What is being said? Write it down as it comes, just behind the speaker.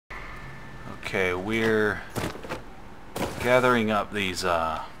Okay, we're gathering up these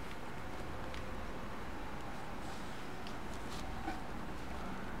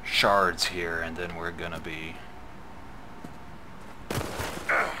shards here, and then we're gonna be...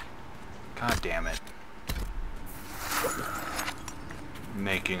 God damn it.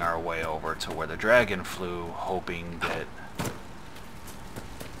 Making our way over to where the dragon flew, hoping that...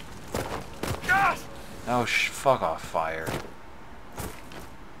 Oh, fuck off, fire.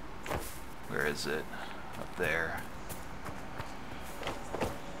 Where is it? Up there.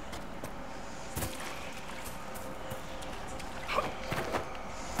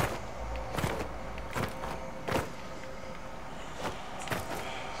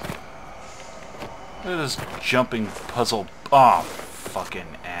 Look at this jumping puzzle. Oh,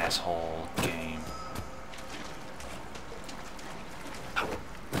 fucking asshole game.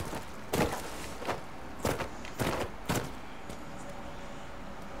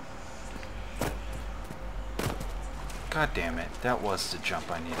 God damn it. That was the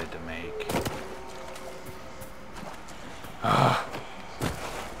jump I needed to make. Ugh.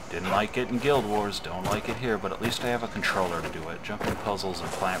 Didn't like it in Guild Wars, don't like it here, but at least I have a controller to do it. Jumping puzzles and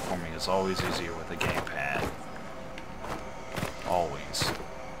platforming is always easier with a gamepad. Always.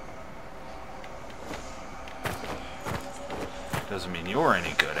 Doesn't mean you're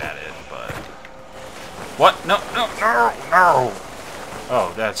any good at it, but... What? No, no, no, no!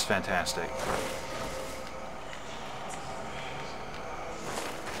 Oh, that's fantastic.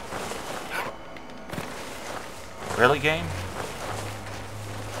 Really, game?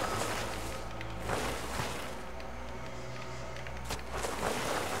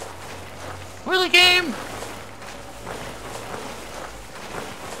 Really, game?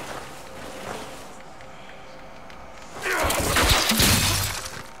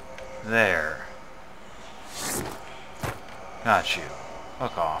 There. Got you.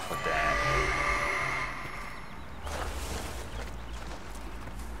 Fuck off with that.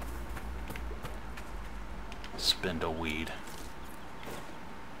 Spindleweed.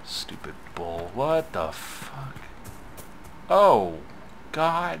 Stupid bull. What the fuck? Oh,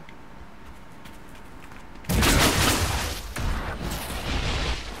 God.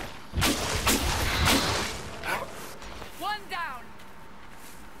 One down.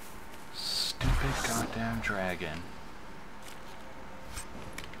 Stupid goddamn dragon.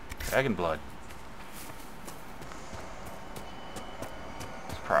 Dragon blood.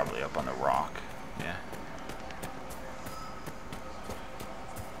 It's probably up on the rock. Yeah.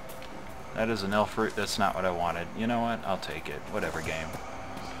 That is an elf fruit. That's not what I wanted. You know what? I'll take it. Whatever, game.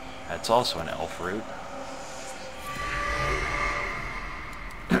 That's also an elf fruit.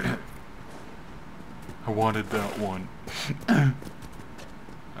 I wanted that one.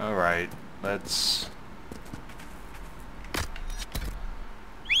 Alright, let's...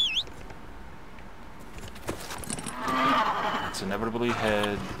 Let's inevitably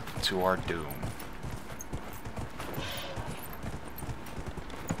head to our doom.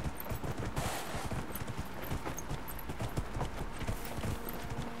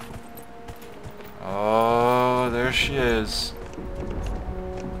 Oh, there she is.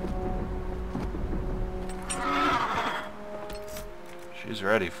 She's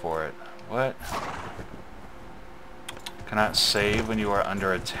ready for it. What? Cannot save when you are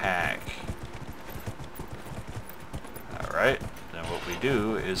under attack. Alright, then what we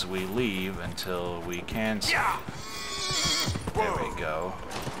do is we leave until we can save. There we go.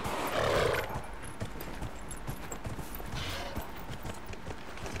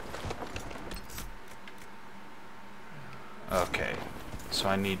 Okay, so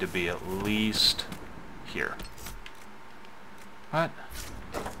I need to be at least here. What?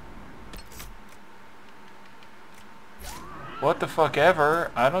 What the fuck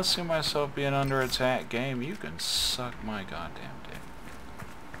ever? I don't see myself being under attack, game. You can suck my goddamn dick.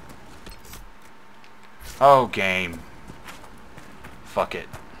 Oh, game. Fuck it.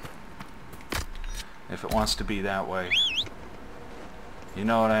 If it wants to be that way. You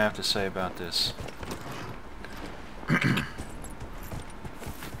know what I have to say about this.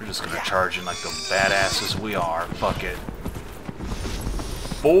 We're just gonna charge in like the badasses we are. Fuck it.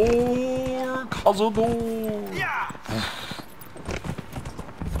 For Karazard. Yeah.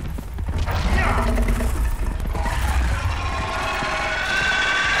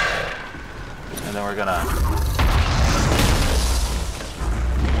 And then we're gonna...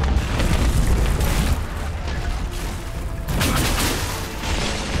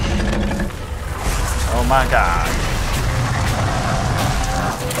 Oh my god.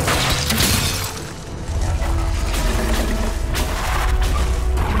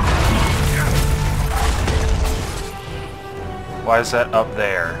 Why is that up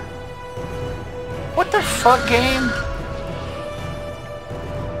there? What the fuck, game?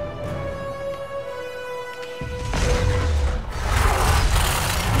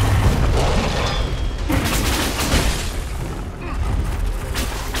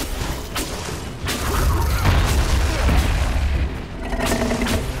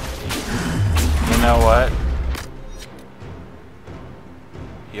 You know what?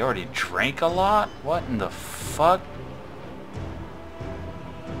 He already drank a lot? What in the fuck?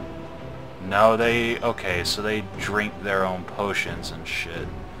 No, they... Okay, so they drink their own potions and shit.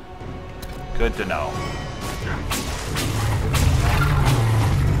 Good to know.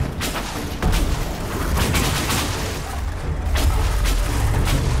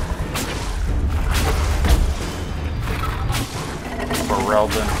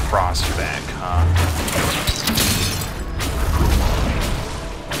 Ferelden Frostback, huh?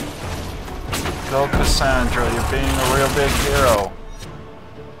 Go Cassandra, you're being a real big hero.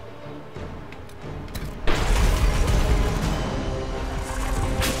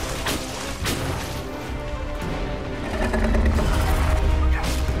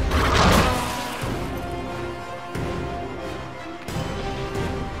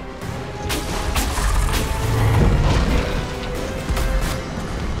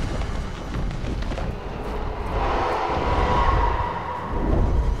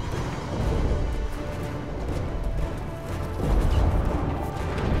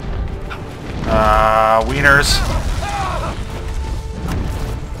 Wieners.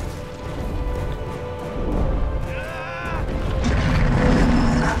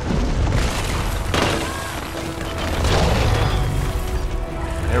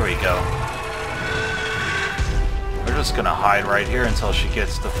 There we go. We're just gonna hide right here until she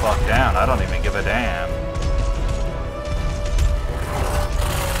gets the fuck down. I don't even give a damn.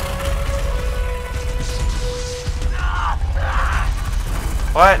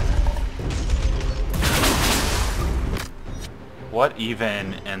 What? What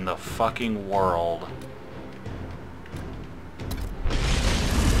even in the fucking world?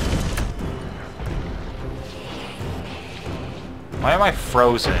 Why am I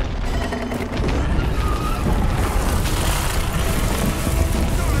frozen?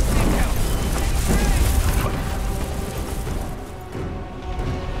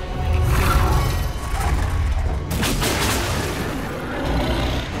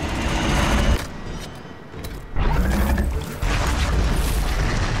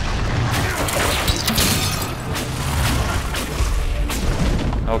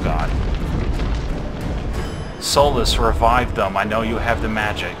 Oh god. Solus, revive them. I know you have the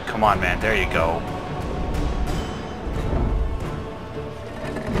magic. Come on, man. There you go.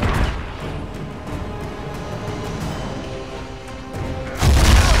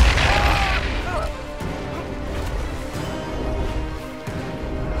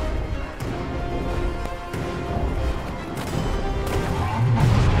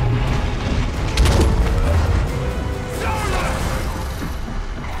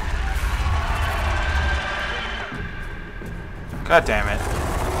 God damn it.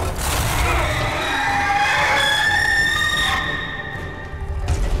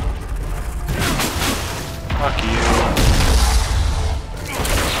 Fuck you.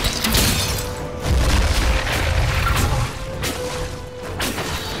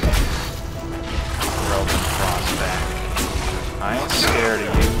 Ferelden Frostback. I ain't scared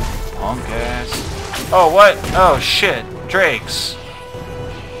of you, punk ass. Oh, what? Oh, shit. Drakes.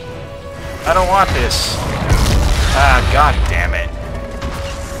 I don't want this. Ah, god damn it.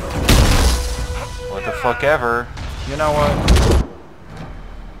 What the fuck ever. You know what?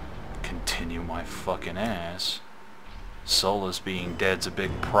 Continue my fucking ass. Solus being dead's a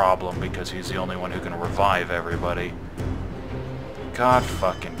big problem because he's the only one who can revive everybody. God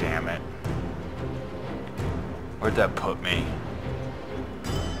fucking damn it. Where'd that put me?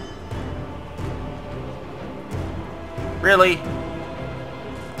 Really?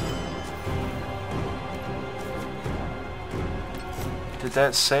 Did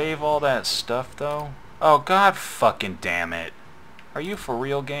that save all that stuff, though? Oh, god fucking damn it. Are you for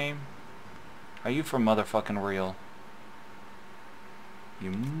real, game? Are you for motherfucking real?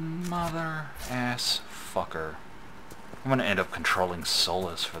 You mother-ass fucker. I'm gonna end up controlling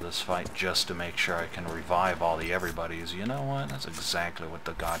Solus for this fight just to make sure I can revive all the everybody's. You know what? That's exactly what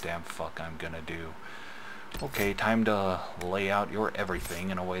the goddamn fuck I'm gonna do. Okay, time to lay out your everything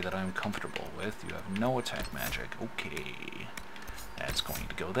in a way that I'm comfortable with. You have no attack magic. Okay. That's going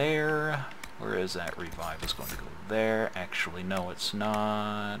to go there. Where is that? Revive is going to go there. Actually, no, it's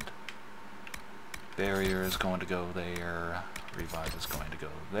not. Barrier is going to go there. Revive is going to go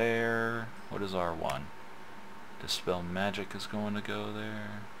there. What is R1? Dispel magic is going to go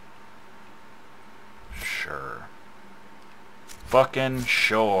there. fucking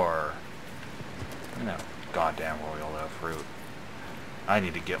sure. No, goddamn royal fruit. I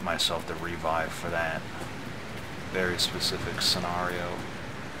need to get myself the revive for that. Very specific scenario.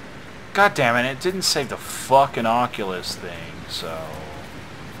 God damn it, it didn't save the fucking Oculus thing, so...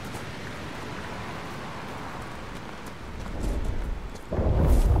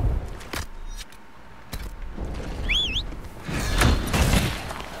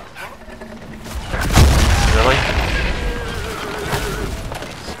 Really?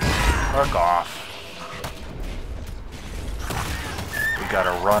 Fuck off. We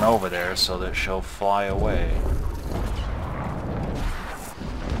gotta run over there so that she'll fly away.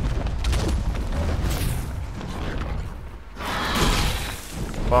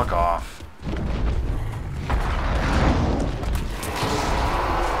 Fuck off.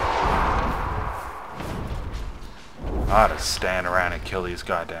 I ought to stand around and kill these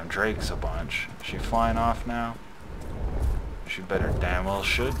goddamn drakes a bunch. Is she flying off now? She better damn well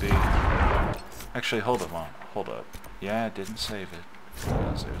should be. Actually, hold up. Hold up. Yeah, it didn't save it.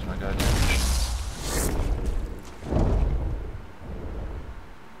 Yes, there's my goddamn mission.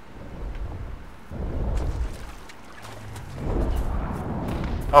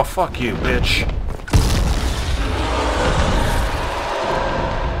 Oh, fuck you, bitch.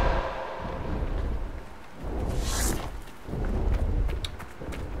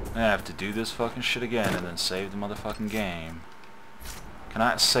 I have to do this fucking shit again and then save the motherfucking game.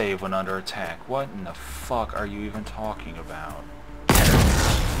 Cannot save when under attack. What in the fuck are you even talking about?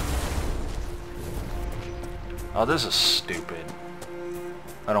 Oh, this is stupid.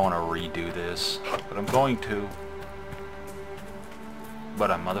 I don't want to redo this, but I'm going to.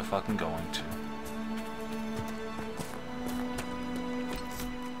 But I'm motherfucking going to.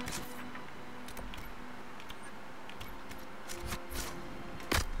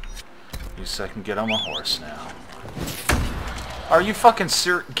 At least I can get on my horse now. Are you fucking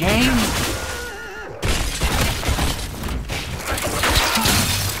game?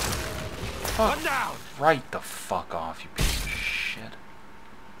 Fuck. Right the fuck off, you piece of shit.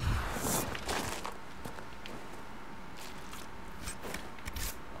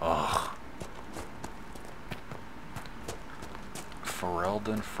 Ugh.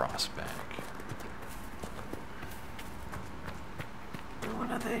 Ferelden Frostbank.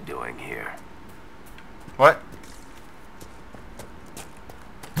 What are they doing here? What?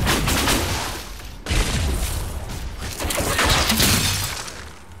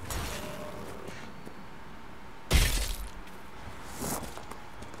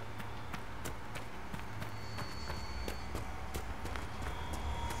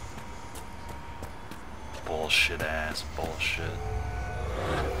 Bullshit ass bullshit.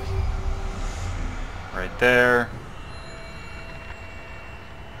 Right there.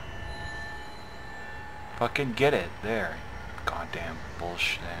 Fucking get it. There. Goddamn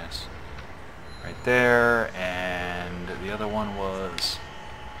bullshit ass. Right there. And the other one was...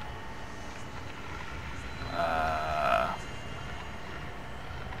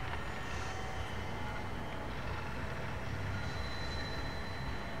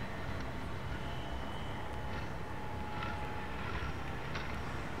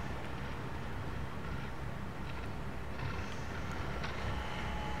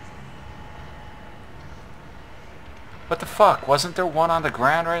 What the fuck? Wasn't there one on the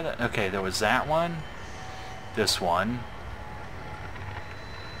ground right there? Okay, there was that one. This one.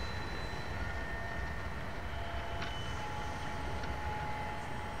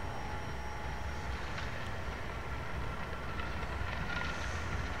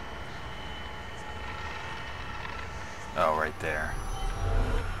 Oh, right there.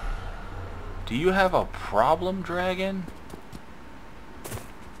 Do you have a problem, dragon?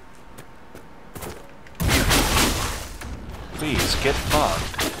 Please, get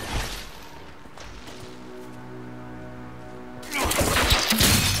fucked.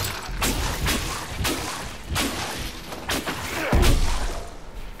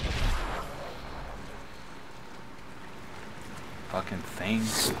 Fucking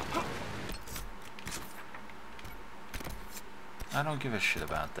things. I don't give a shit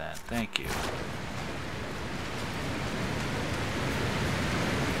about that. Thank you.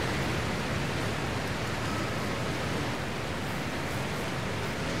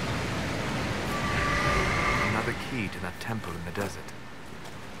 Another key to that temple in the desert.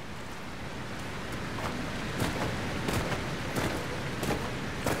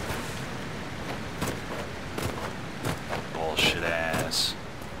 Bullshit ass.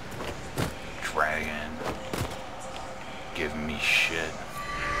 Dragon. Giving me shit.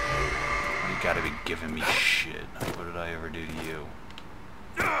 You gotta be giving me shit. What did I ever do to you?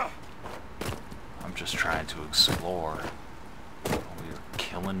 I'm just trying to explore.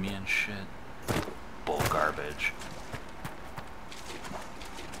 killing me and shit. Bull garbage.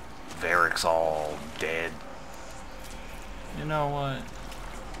 Varric's all dead. You know what?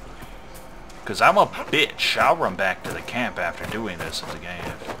 Because I'm a bitch. I'll run back to the camp after doing this in the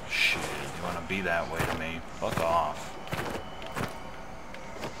game. Shit, you want to be that way to me? Fuck off.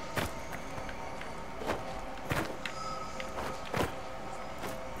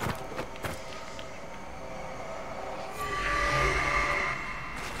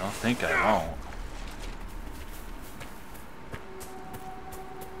 Don't think I won't.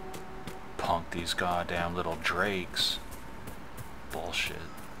 Punk these goddamn little drakes. Bullshit.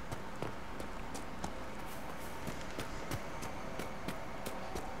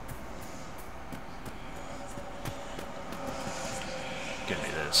 Give me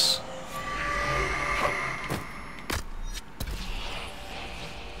this.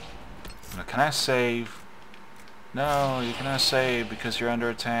 Now, can I save? No, you cannot save because you're under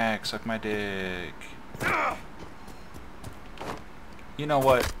attack. Suck my dick. You know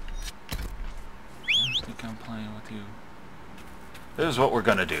what? I think I'm playing with you. This is what we're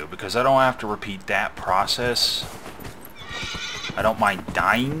gonna do because I don't have to repeat that process. I don't mind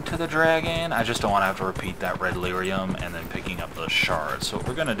dying to the dragon, I just don't want to have to repeat that red lyrium and then picking up those shards. So what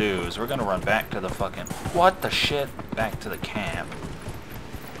we're gonna do is we're gonna run back to the fucking... What the shit? Back to the camp.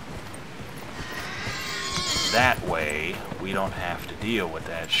 That way, we don't have to deal with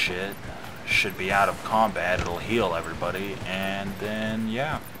that shit. Should be out of combat, it'll heal everybody, and then,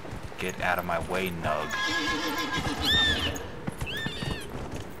 yeah. Get out of my way, Nug.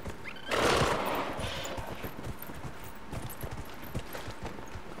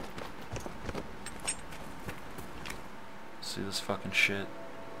 See this fucking shit?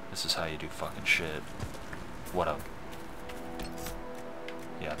 This is how you do fucking shit. What up?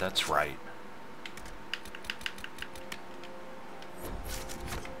 Yeah, that's right.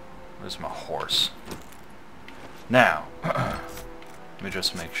 Where's my horse? Now, let me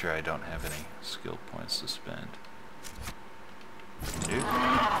just make sure I don't have any skill points to spend. Dude.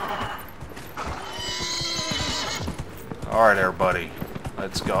 Alright, everybody.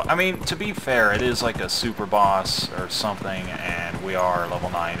 Let's go. I mean, to be fair, it is like a super boss or something, and we are level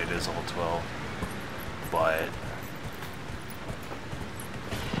 9, it is level 12. But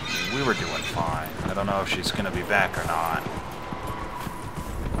we were doing fine. I don't know if she's going to be back or not.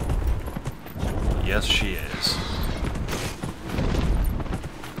 Yes, she is.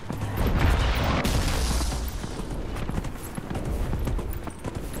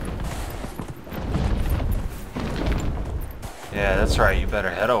 Yeah, that's right. You better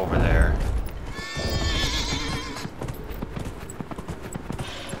head over there.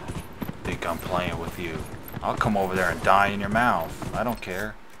 Think I'm playing with you. I'll come over there and die in your mouth. I don't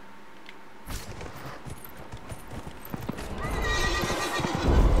care.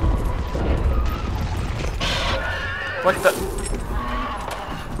 What the?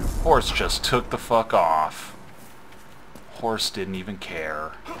 Horse just took the fuck off. Horse didn't even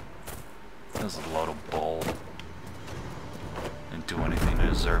care. That was a load of bull. Didn't do anything to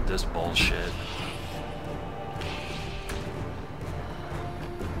deserve this bullshit.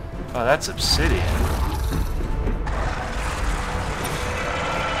 Oh, that's obsidian.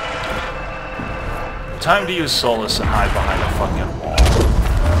 Time to use Solus and hide behind a fucking wall.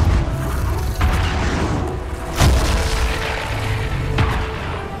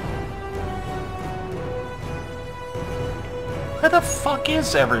 Where the fuck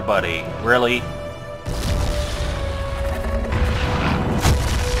is everybody? Really?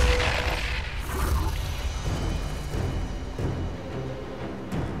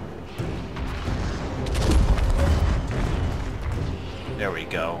 There we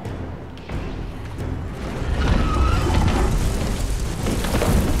go.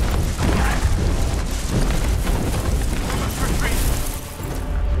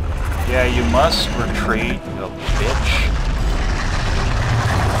 Yeah, you must retreat, you bitch.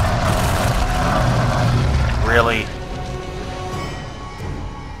 Really?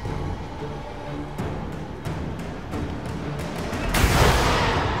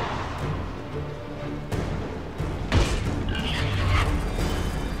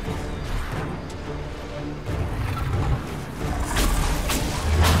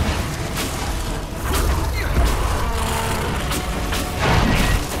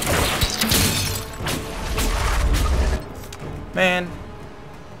 Man.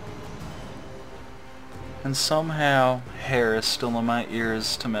 And somehow hair is still in my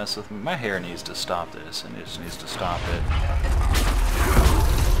ears to mess with me. My hair needs to stop this, and it just needs to stop it.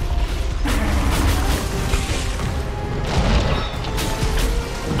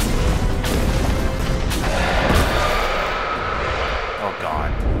 Oh god.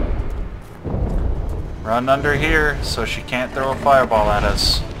 Run under here so she can't throw a fireball at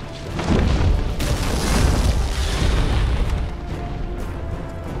us.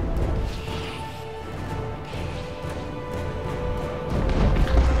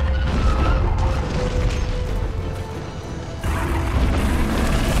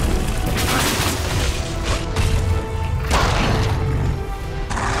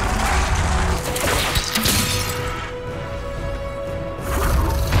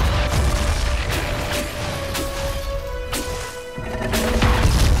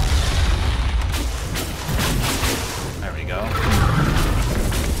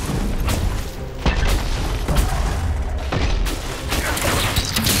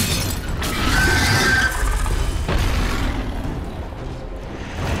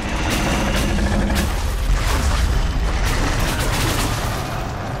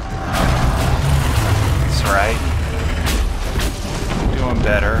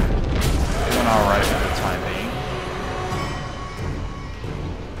 Better. Doing alright for the time being.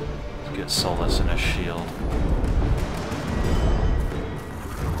 Let's get Solus in a shield.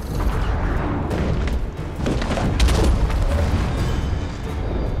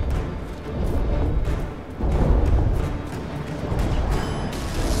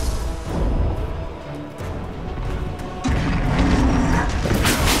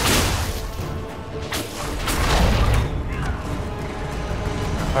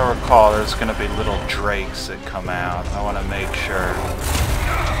 If I recall, there's going to be little drakes that come out. I want to make sure.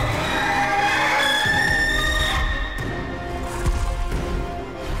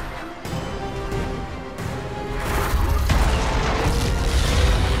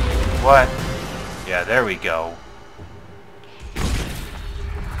 What? Yeah, there we go.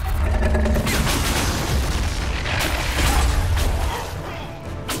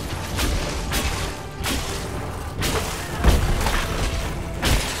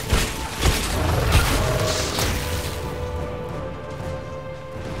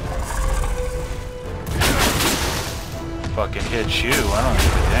 Fucking hit you, I don't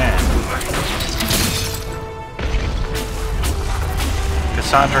give a damn.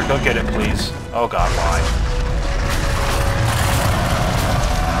 Cassandra, go get it, please. Oh god, why?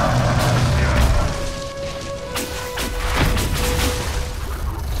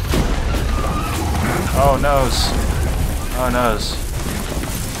 Oh noes. Oh noes.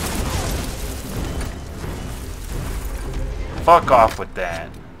 Fuck off with that.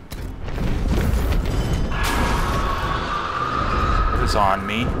 Is on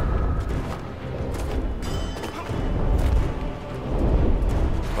me.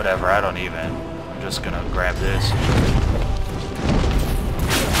 Whatever, I don't even. I'm just gonna grab this.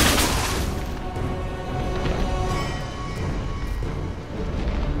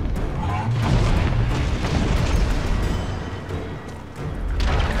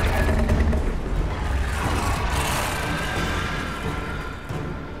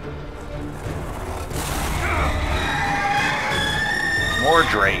 More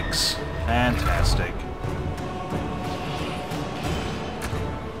drakes. Fantastic.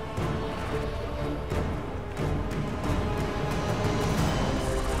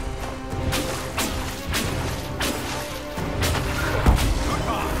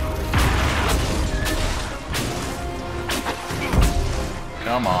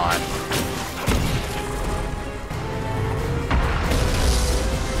 Come on.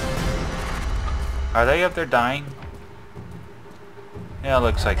 Are they up there dying? Yeah, it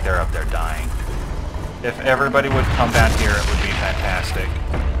looks like they're up there dying. If everybody would come down here, it would be fantastic.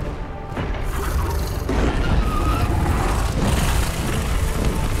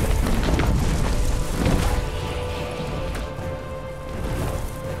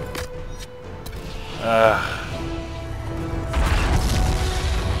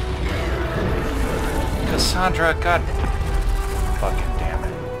 Cassandra, god fucking damn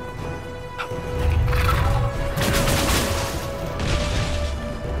it.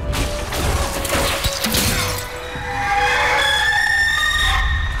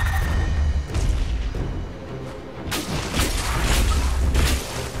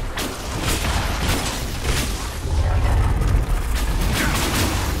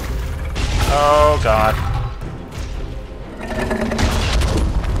 Oh god.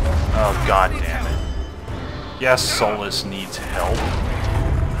 Oh god damn it. Yes, Solus needs help.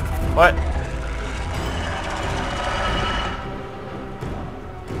 What?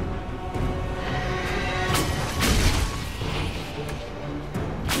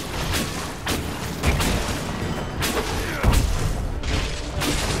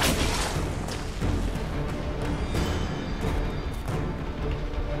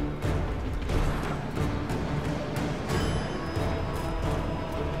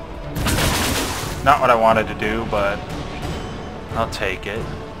 Not what I wanted to do, but I'll take it.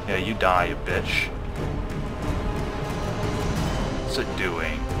 Yeah, you die, you bitch. What's it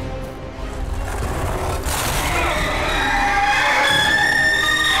doing?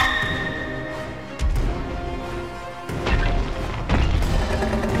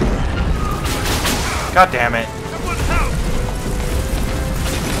 God damn it.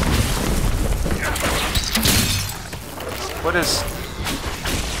 What is...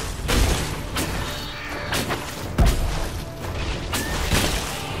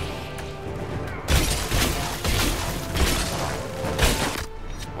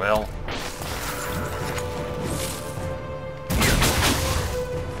 Well...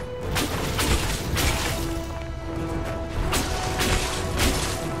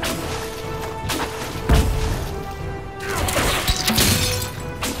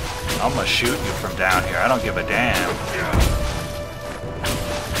 I'm gonna shoot you from down here. I don't give a damn.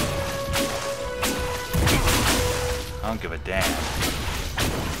 I don't give a damn.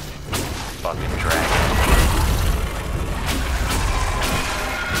 Fucking dragon.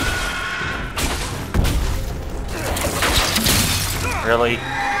 Really?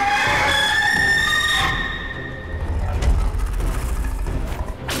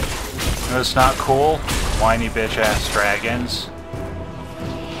 That's not cool. Whiny bitch ass dragons.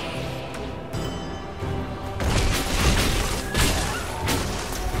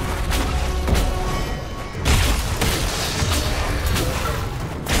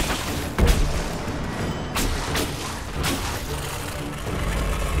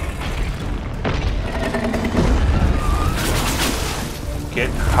 Get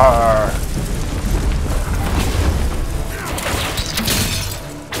her.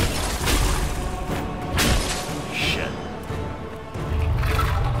 Shit.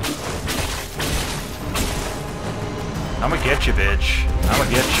 I'm gonna get you, bitch. I'm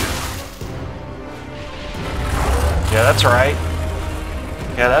gonna get you. Yeah, that's right.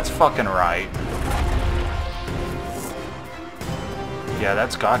 Yeah, that's fucking right. Yeah,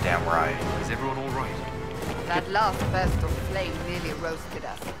 that's goddamn right. Is everyone all right? That last burst of flame nearly roasted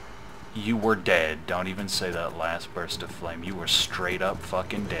us. You were dead. Don't even say that last burst of flame. You were straight up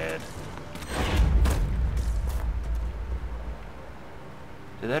fucking dead.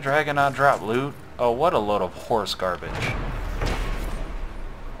 Did that dragon not drop loot? Oh, what a load of horse garbage.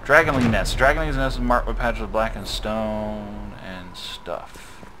 Dragonling nest. Dragonling's nest is marked with patches of blackened stone and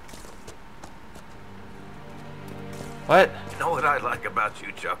stuff. What? You know what I like about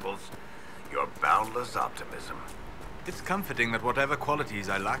you, Chuckles? Your boundless optimism. It's comforting that whatever qualities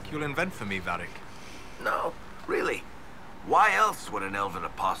I lack, you'll invent for me, Varric. No, really. Why else would an elven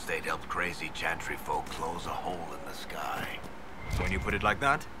apostate help crazy chantry folk close a hole in the sky? When you put it like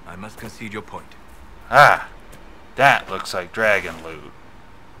that, I must concede your point. Ah! That looks like dragon loot.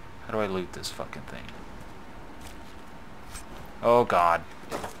 How do I loot this fucking thing? Oh god.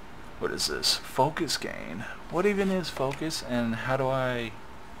 What is this? Focus gain. What even is focus, and how do I...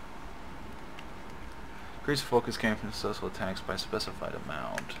 Increase focus gain from successful attacks by a specified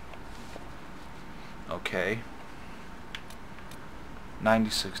amount. Okay.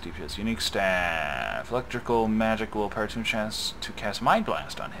 90-60 DPS. Unique staff. Electrical magic will power 2 chance to cast Mind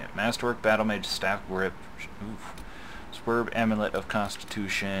Blast on him. Masterwork, Battle Mage, Staff Grip. Oof. Swerve, Amulet of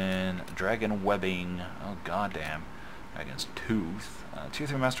Constitution. Dragon Webbing. Oh goddamn. Dragon's Tooth. Tier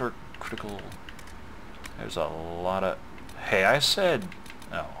 3 Masterwork, Critical. There's a lot of... Hey, I said...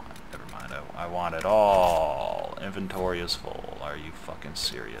 Oh. Never mind, I want it all. Inventory is full. Are you fucking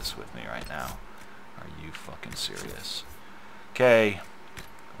serious with me right now? Are you fucking serious? Okay,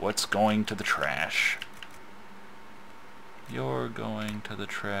 what's going to the trash? You're going to the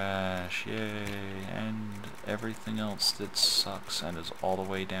trash, yay. And everything else that sucks and is all the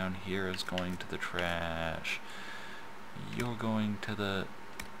way down here is going to the trash. You're going to the...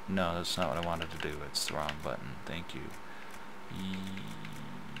 No, that's not what I wanted to do. It's the wrong button. Thank you.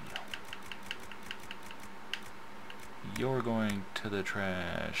 You're going to the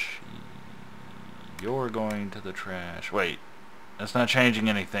trash. You're going to the trash. Wait. That's not changing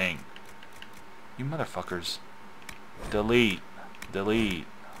anything. You motherfuckers. Delete. Delete.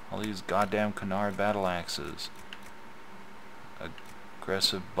 All these goddamn Canard battle axes.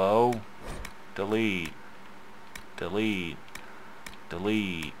 Aggressive bow. Delete. Delete.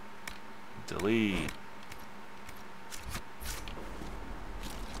 Delete. Delete.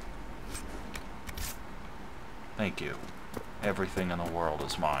 Thank you. Everything in the world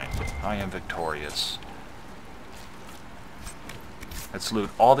is mine. I am victorious. Let's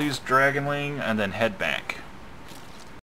loot all these Dragonling and then head back.